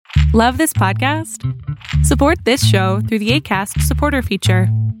Love this podcast? Support this show through the Acast supporter feature.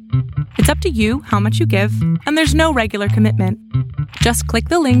 It's up to you how much you give, and there's no regular commitment. Just click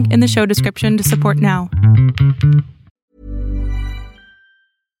the link in the show description to support now.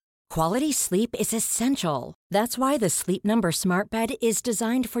 Quality sleep is essential. That's why the Sleep Number Smart Bed is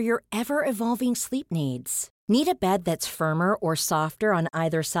designed for your ever-evolving sleep needs. Need a bed that's firmer or softer on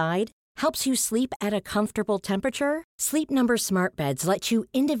either side? Helps you sleep at a comfortable temperature? Sleep Number Smart Beds let you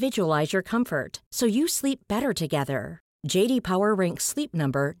individualize your comfort, so you sleep better together. J.D. Power ranks Sleep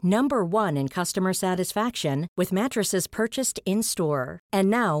Number number 1 in customer satisfaction with mattresses purchased in-store. And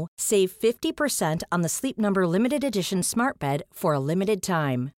now, save 50% on the Sleep Number Limited Edition Smart Bed for a limited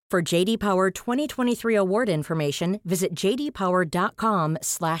time. For J.D. Power 2023 award information, visit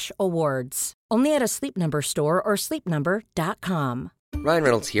jdpower.com/awards. Only at a Sleep Number store or sleepnumber.com. Ryan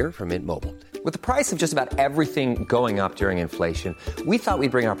Reynolds here from Mint Mobile. With the price of just about everything going up during inflation, we thought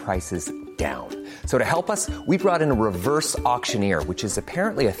we'd bring our prices down. So to help us, we brought in a reverse auctioneer, which is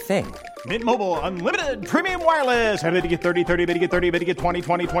apparently a thing. Mint Mobile Unlimited Premium Wireless. How to get 30, 30, bit to get 30, bit to get 20,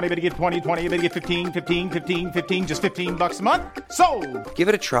 20, 20, bit to get 20, 20, bit to get 15, 15, 15, 15, just $15 a month? Sold! Give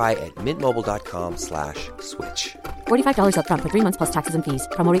it a try at mintmobile.com/switch. $45 up front for 3 months plus taxes and fees.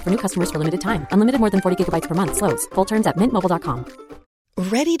 Promo rate for new customers for limited time. Unlimited more than 40 gigabytes per month. Slows full terms at mintmobile.com.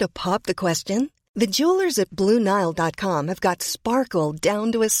 Ready to pop the question? The jewelers at BlueNile.com have got sparkle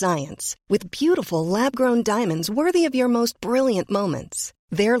down to a science with beautiful lab-grown diamonds worthy of your most brilliant moments.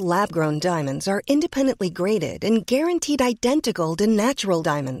 Their lab-grown diamonds are independently graded and guaranteed identical to natural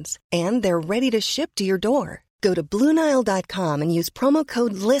diamonds, and they're ready to ship to your door. Go to BlueNile.com and use promo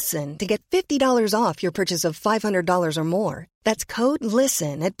code LISTEN to get $50 off your purchase of $500 or more. That's code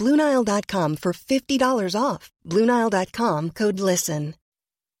LISTEN at BlueNile.com for $50 off. BlueNile.com, code LISTEN.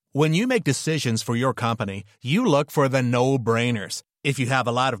 When you make decisions for your company, you look for the no-brainers. If you have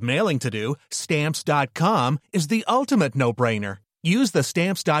a lot of mailing to do, Stamps.com is the ultimate no-brainer. Use the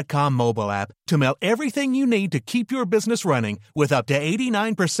Stamps.com mobile app to mail everything you need to keep your business running with up to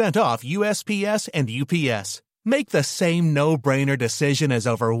 89% off USPS and UPS. Make the same no-brainer decision as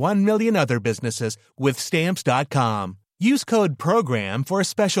over 1 million other businesses with Stamps.com. Use code PROGRAM for a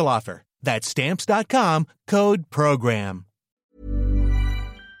special offer. That's Stamps.com, code PROGRAM.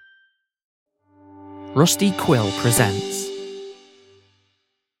 Rusty Quill presents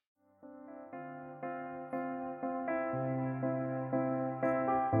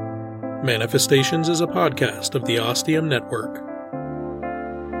Manifestations is a podcast of the Ostium Network.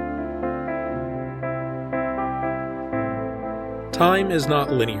 Time is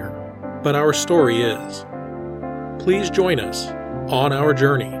not linear, but our story is. Please join us on our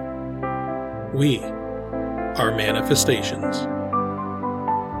journey. We are Manifestations.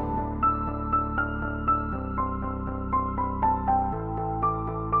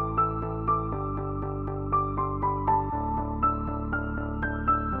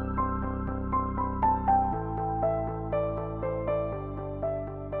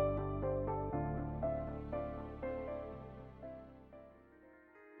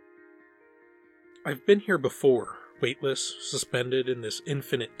 I've been here before, weightless, suspended in this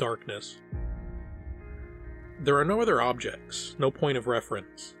infinite darkness. There are no other objects, no point of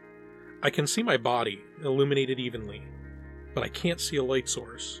reference. I can see my body, illuminated evenly, but I can't see a light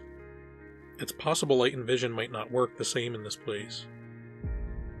source. It's possible light and vision might not work the same in this place.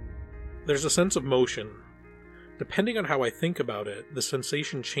 There's a sense of motion. Depending on how I think about it, the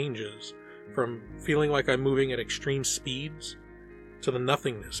sensation changes from feeling like I'm moving at extreme speeds to the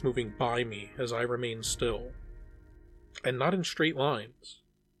nothingness moving by me as I remain still. And not in straight lines.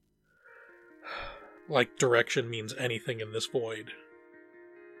 Like direction means anything in this void.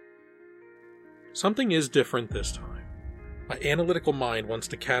 Something is different this time. My analytical mind wants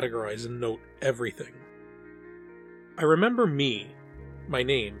to categorize and note everything. I remember me. My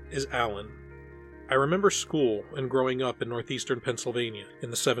name is Alan. I remember school and growing up in northeastern Pennsylvania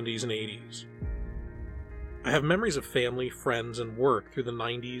in the 70s and 80s. I have memories of family, friends, and work through the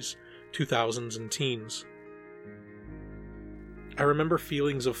 90s, 2000s, and teens. I remember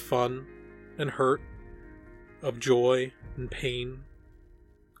feelings of fun and hurt, of joy and pain,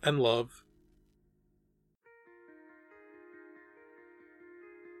 and love.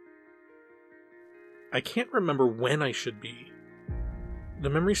 I can't remember when I should be. The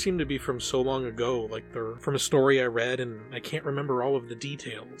memories seem to be from so long ago, like they're from a story I read, and I can't remember all of the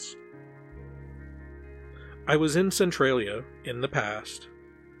details. I was in Centralia, in the past,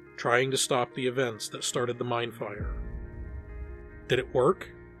 trying to stop the events that started the mine fire. Did it work?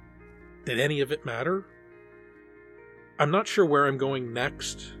 Did any of it matter? I'm not sure where I'm going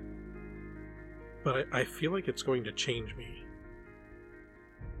next, but I feel like it's going to change me.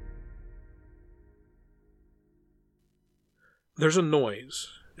 There's a noise.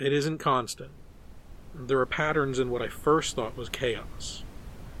 It isn't constant. There are patterns in what I first thought was chaos,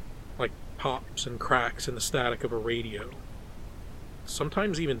 like pops and cracks in the static of a radio.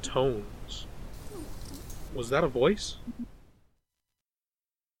 Sometimes even tones. Was that a voice?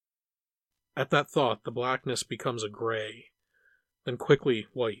 At that thought, the blackness becomes a gray, then quickly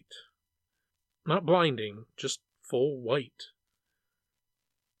white. Not blinding, just full white.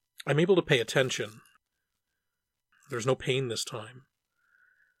 I'm able to pay attention. There's no pain this time.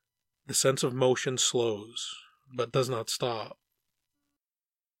 The sense of motion slows, but does not stop.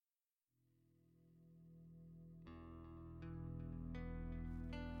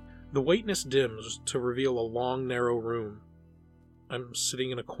 The whiteness dims to reveal a long, narrow room. I'm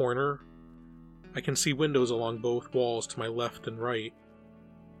sitting in a corner. I can see windows along both walls to my left and right.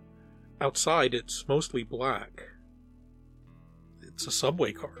 Outside, it's mostly black. It's a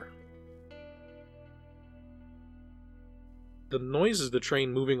subway car. The noise is the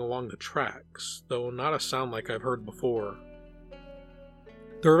train moving along the tracks, though not a sound like I've heard before.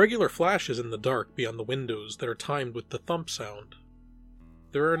 There are regular flashes in the dark beyond the windows that are timed with the thump sound.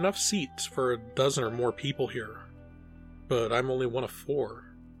 There are enough seats for a dozen or more people here, but I'm only one of 4.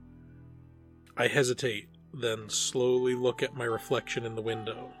 I hesitate, then slowly look at my reflection in the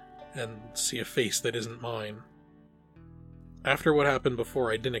window, and see a face that isn't mine. After what happened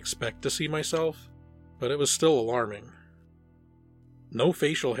before, I didn't expect to see myself, but it was still alarming. No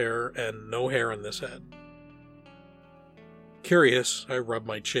facial hair, and no hair on this head. Curious, I rub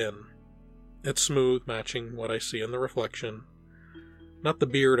my chin. It's smooth, matching what I see in the reflection. Not the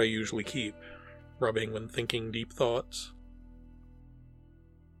beard I usually keep, rubbing when thinking deep thoughts.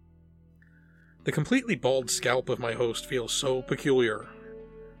 The completely bald scalp of my host feels so peculiar.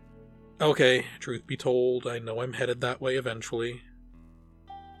 Okay, truth be told, I know I'm headed that way eventually.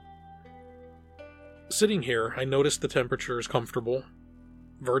 Sitting here, I notice the temperature is comfortable,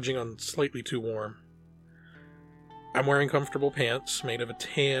 verging on slightly too warm. I'm wearing comfortable pants made of a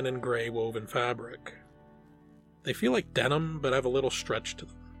tan and gray woven fabric. They feel like denim, but have a little stretch to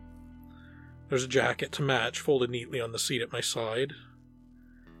them. There's a jacket to match folded neatly on the seat at my side.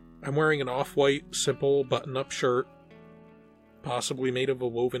 I'm wearing an off-white, simple button-up shirt, possibly made of a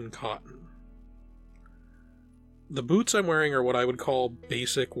woven cotton. The boots I'm wearing are what I would call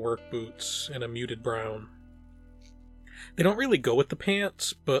basic work boots in a muted brown. They don't really go with the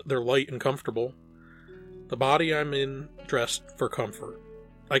pants, but they're light and comfortable. The body I'm in dressed for comfort.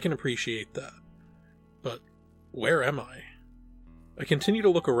 I can appreciate that. But where am I? I continue to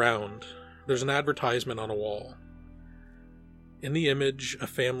look around. There's an advertisement on a wall. In the image, a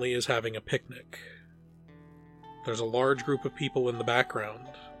family is having a picnic. There's a large group of people in the background.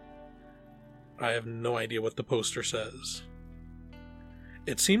 I have no idea what the poster says.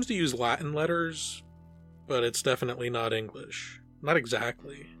 It seems to use Latin letters, but it's definitely not English. Not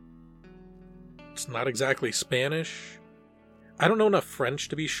exactly. It's not exactly Spanish. I don't know enough French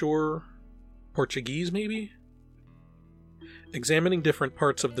to be sure. Portuguese, maybe? Examining different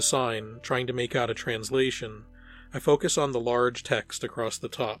parts of the sign, trying to make out a translation, I focus on the large text across the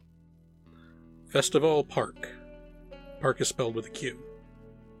top. Festival Park. Park is spelled with a Q.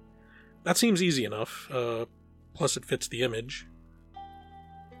 That seems easy enough, plus it fits the image.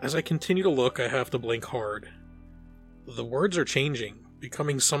 As I continue to look, I have to blink hard. The words are changing,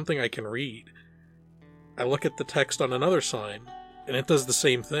 becoming something I can read. I look at the text on another sign, and it does the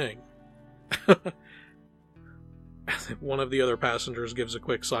same thing. One of the other passengers gives a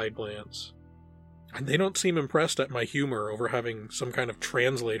quick side glance. And they don't seem impressed at my humor over having some kind of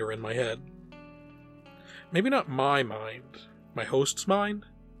translator in my head. Maybe not my mind, my host's mind?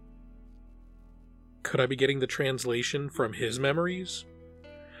 Could I be getting the translation from his memories?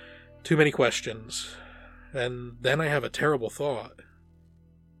 Too many questions. And then I have a terrible thought.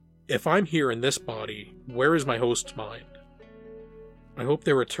 If I'm here in this body, where is my host's mind? I hope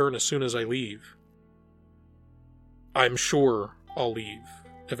they return as soon as I leave. I'm sure I'll leave,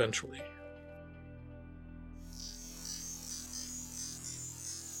 eventually.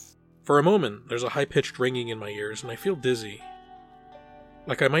 For a moment, there's a high-pitched ringing in my ears, and I feel dizzy.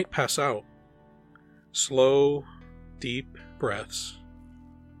 Like I might pass out. Slow, deep breaths.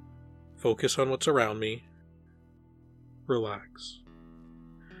 Focus on what's around me. Relax.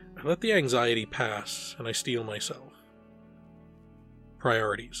 I let the anxiety pass, and I steel myself.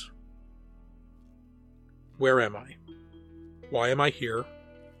 Priorities. Where am I? Why am I here?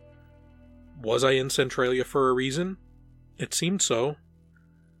 Was I in Centralia for a reason? It seemed so.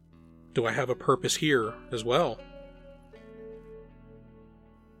 Do I have a purpose here as well?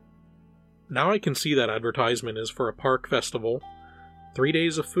 Now I can see that advertisement is for a park festival, 3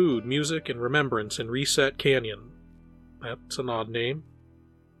 days of food, music, and remembrance in Reset Canyon. That's an odd name.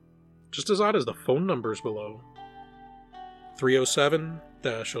 Just as odd as the phone numbers below.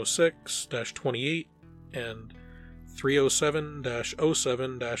 307-06-28 and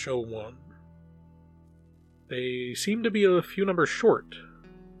 307-07-01. They seem to be a few numbers short.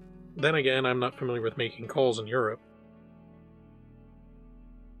 Then again, I'm not familiar with making calls in Europe.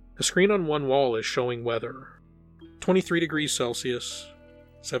 The screen on one wall is showing weather. 23 degrees Celsius,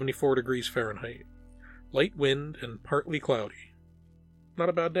 74 degrees Fahrenheit. Light wind and partly cloudy. Not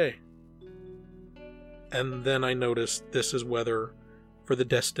a bad day. And then I noticed this is weather for the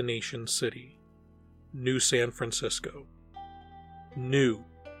destination city. New San Francisco. New.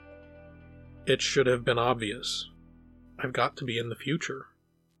 It should have been obvious. I've got to be in the future.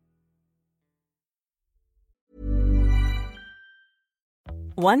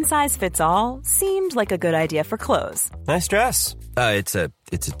 One size fits all seemed like a good idea for clothes. Nice dress. It's a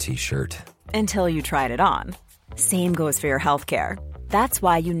t-shirt. Until you tried it on. Same goes for your healthcare. That's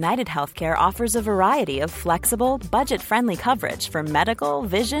why United Healthcare offers a variety of flexible, budget-friendly coverage for medical,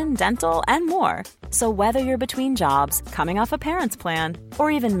 vision, dental, and more. So whether you're between jobs, coming off a parent's plan,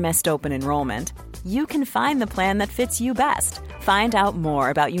 or even missed open enrollment, you can find the plan that fits you best. Find out more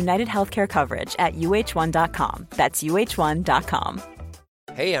about United Healthcare coverage at uh1.com. That's uh1.com.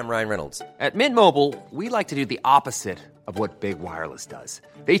 Hey, I'm Ryan Reynolds. At Mint Mobile, we like to do the opposite of what Big Wireless does.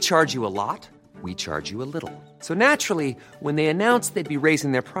 They charge you a lot. We charge you a little. So naturally, when they announced they'd be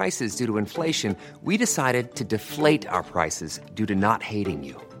raising their prices due to inflation, we decided to deflate our prices due to not hating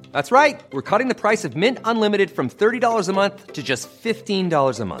you. That's right. We're cutting the price of Mint Unlimited from $30 a month to just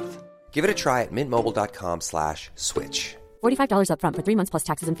 $15 a month. Give it a try at mintmobile.com/switch. $45 up front for 3 months plus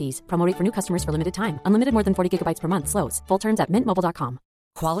taxes and fees. Promo rate for new customers for limited time. Unlimited more than 40 gigabytes per month. Slows full terms at mintmobile.com.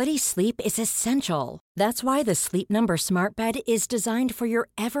 Quality sleep is essential. That's why the Sleep Number Smart Bed is designed for your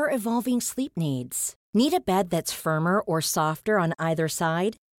ever-evolving sleep needs. Need a bed that's firmer or softer on either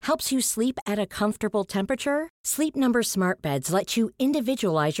side? Helps you sleep at a comfortable temperature? Sleep Number Smart Beds let you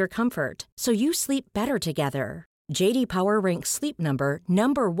individualize your comfort, so you sleep better together. J.D. Power ranks Sleep Number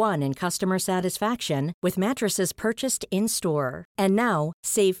number 1 in customer satisfaction with mattresses purchased in-store. And now,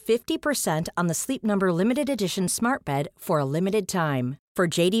 save 50% on the Sleep Number Limited Edition Smart Bed for a limited time. For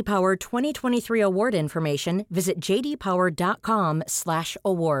J.D. Power 2023 award information, visit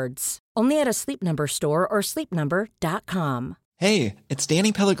jdpower.com/awards. Only at a Sleep Number store or sleepnumber.com. Hey, it's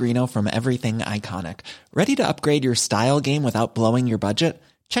Danny Pellegrino from Everything Iconic. Ready to upgrade your style game without blowing your budget?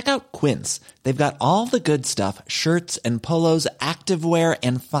 Check out Quince. They've got all the good stuff, shirts and polos, activewear,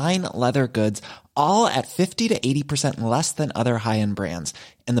 and fine leather goods, all at 50 to 80% less than other high-end brands.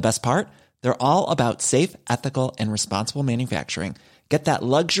 And the best part? They're all about safe, ethical, and responsible manufacturing. Get that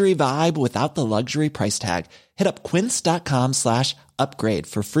luxury vibe without the luxury price tag. Hit up quince.com/upgrade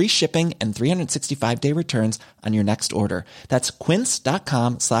for free shipping and 365-day returns on your next order. That's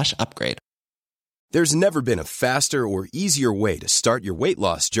quince.com/upgrade. There's never been a faster or easier way to start your weight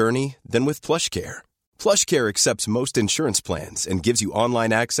loss journey than with PlushCare. PlushCare accepts most insurance plans and gives you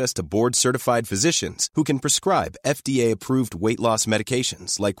online access to board-certified physicians who can prescribe FDA-approved weight loss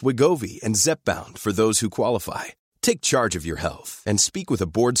medications like Wegovy and Zepbound for those who qualify. Take charge of your health and speak with a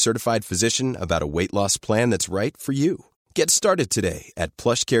board-certified physician about a weight loss plan that's right for you. Get started today at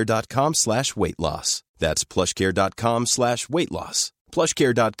plushcare.com/weight loss. That's plushcare.com/weight loss.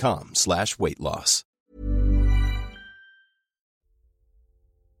 plushcare.com/weight loss.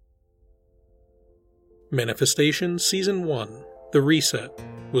 Manifestation Season 1, The Reset,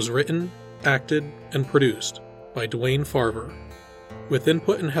 was written, acted, and produced by Dwayne Farver, with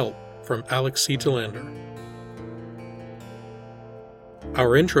input and help from Alex C. Tillander.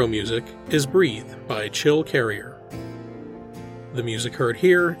 Our intro music is Breathe by Chill Carrier. The music heard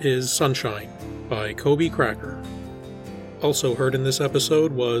here is Sunshine by Kobe Cracker. Also heard in this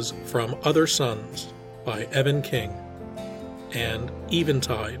episode was From Other Suns by Evan King and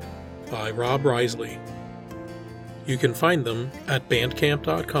Eventide by Rob Risley. You can find them at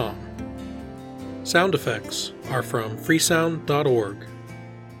bandcamp.com. Sound effects are from freesound.org.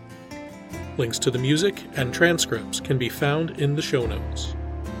 Links to the music and transcripts can be found in the show notes.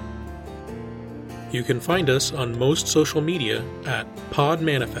 You can find us on most social media at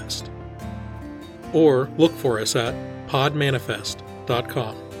PodManifest, or look for us at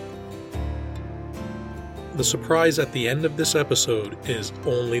podmanifest.com. The surprise at the end of this episode is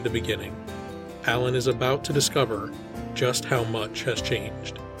only the beginning. Alan is about to discover just how much has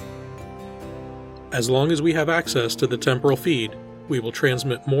changed. As long as we have access to the temporal feed, we will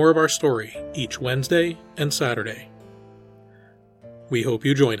transmit more of our story each Wednesday and Saturday. We hope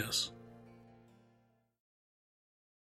you join us.